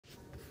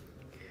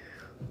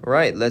All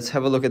right, let's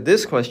have a look at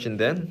this question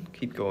then.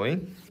 Keep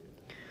going.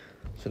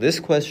 So this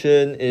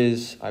question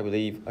is, I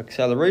believe,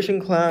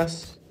 acceleration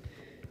class,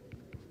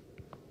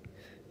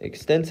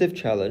 extensive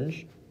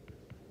challenge.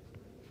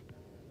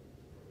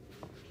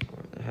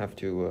 I have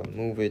to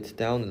move it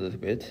down a little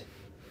bit,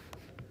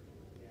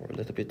 or a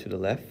little bit to the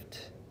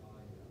left.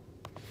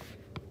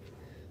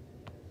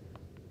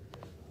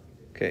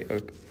 Okay,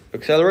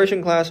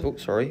 acceleration class,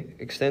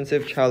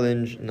 extensive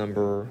challenge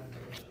number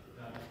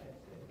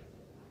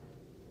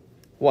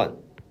 1.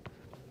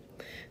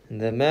 And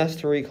then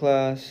mastery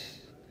class,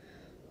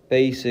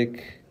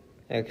 basic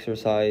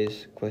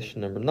exercise,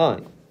 question number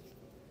 9.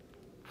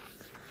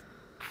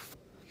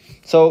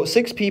 So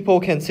 6 people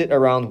can sit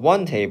around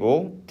 1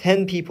 table,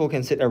 10 people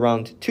can sit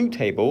around 2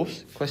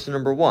 tables. Question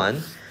number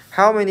 1,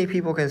 how many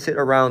people can sit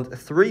around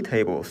 3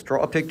 tables?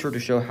 Draw a picture to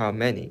show how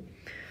many.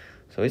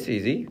 So it's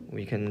easy.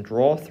 We can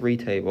draw 3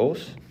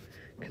 tables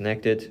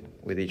connected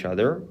with each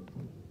other.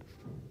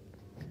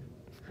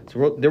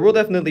 So there will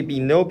definitely be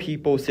no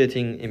people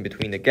sitting in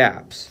between the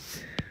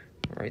gaps.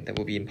 All right, that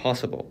will be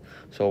impossible.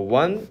 So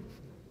 1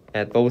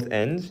 at both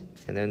ends,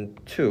 and then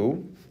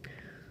 2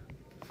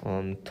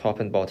 on top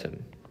and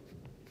bottom.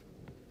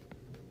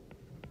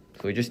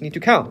 So we just need to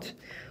count.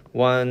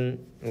 1,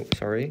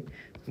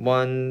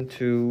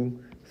 2,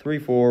 3,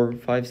 4,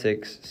 5,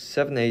 6,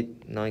 7,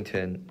 8, 9,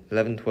 10,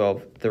 11,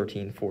 12,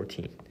 13,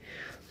 14.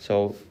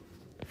 So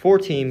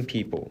 14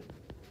 people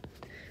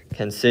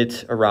can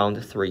sit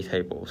around 3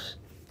 tables.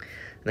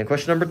 And then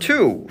question number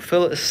 2,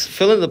 fill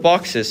in the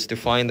boxes to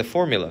find the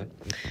formula.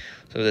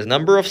 So the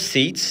number of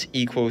seats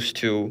equals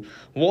to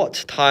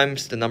what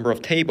times the number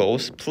of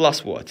tables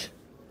plus what?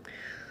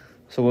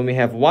 So when we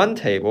have 1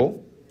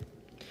 table,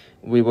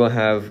 we will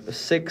have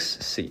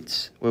 6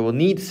 seats. We will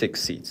need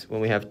 6 seats.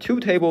 When we have 2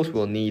 tables,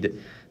 we'll need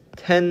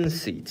 10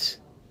 seats.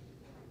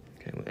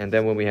 Okay, and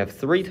then when we have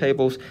 3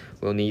 tables,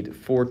 we'll need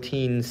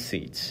 14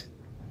 seats.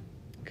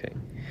 Okay.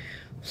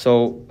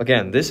 So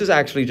again, this is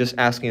actually just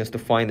asking us to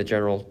find the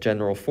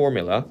general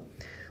formula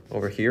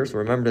over here. So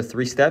remember the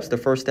 3 steps. The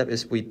first step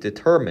is we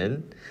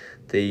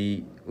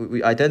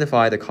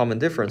identify the common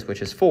difference,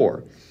 which is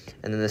 4.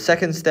 And then the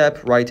second step,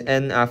 write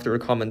n after a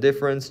common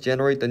difference,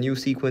 generate the new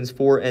sequence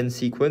 4n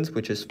sequence,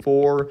 which is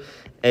 4,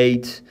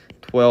 8,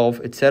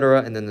 12,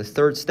 etc. And then the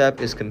third step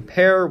is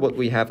compare what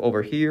we have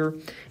over here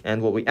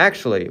and what we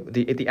actually,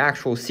 the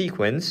actual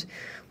sequence,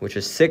 which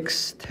is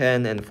 6,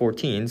 10, and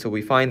 14. So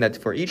we find that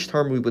for each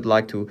term, we would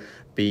like to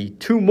be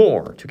 2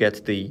 more to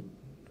get the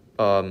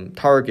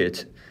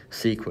target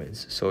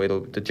sequence. So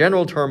the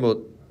general term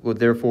will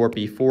therefore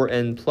be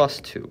 4n plus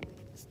 2.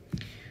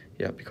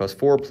 Yeah, because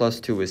 4 plus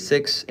 2 is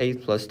 6,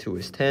 8 plus 2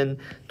 is 10,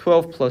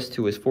 12 plus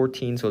 2 is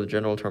 14, so the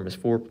general term is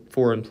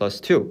 4n plus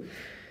 2.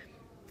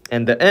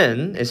 And the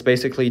n is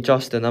basically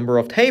just the number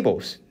of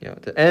tables. Yeah,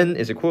 the n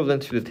is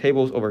equivalent to the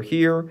tables over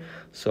here,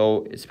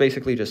 so it's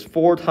basically just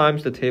 4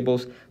 times the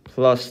tables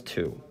plus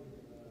 2,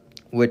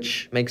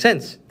 which makes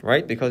sense,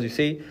 right? Because you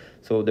see,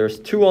 so there's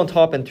 2 on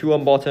top and 2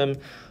 on bottom.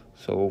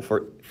 So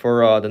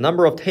for the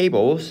number of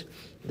tables,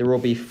 there will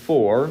be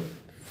 4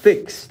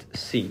 fixed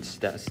seats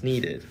that's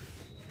needed.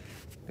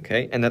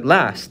 Okay, and at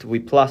last, we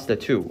plus the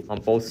 2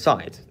 on both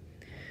sides.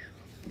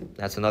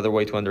 That's another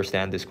way to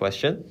understand this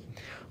question.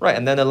 Right,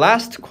 and then the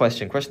last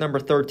question, question number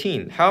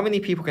 13. How many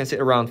people can sit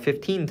around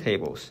 15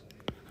 tables?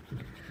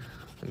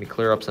 Let me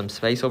clear up some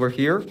space over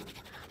here.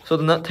 So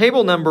the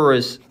table number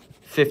is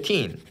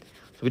 15. So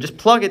we just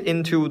plug it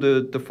into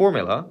the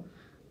formula.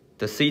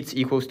 The seats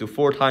equals to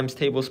 4 times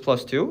tables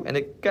plus 2, and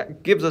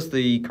it gives us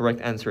the correct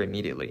answer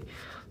immediately.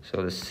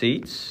 So the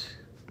seats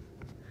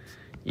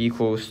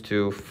equals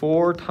to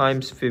 4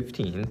 times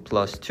 15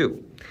 plus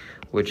 2,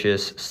 which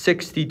is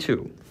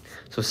 62.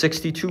 So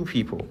 62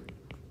 people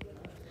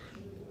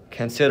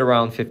can sit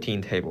around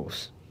 15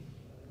 tables.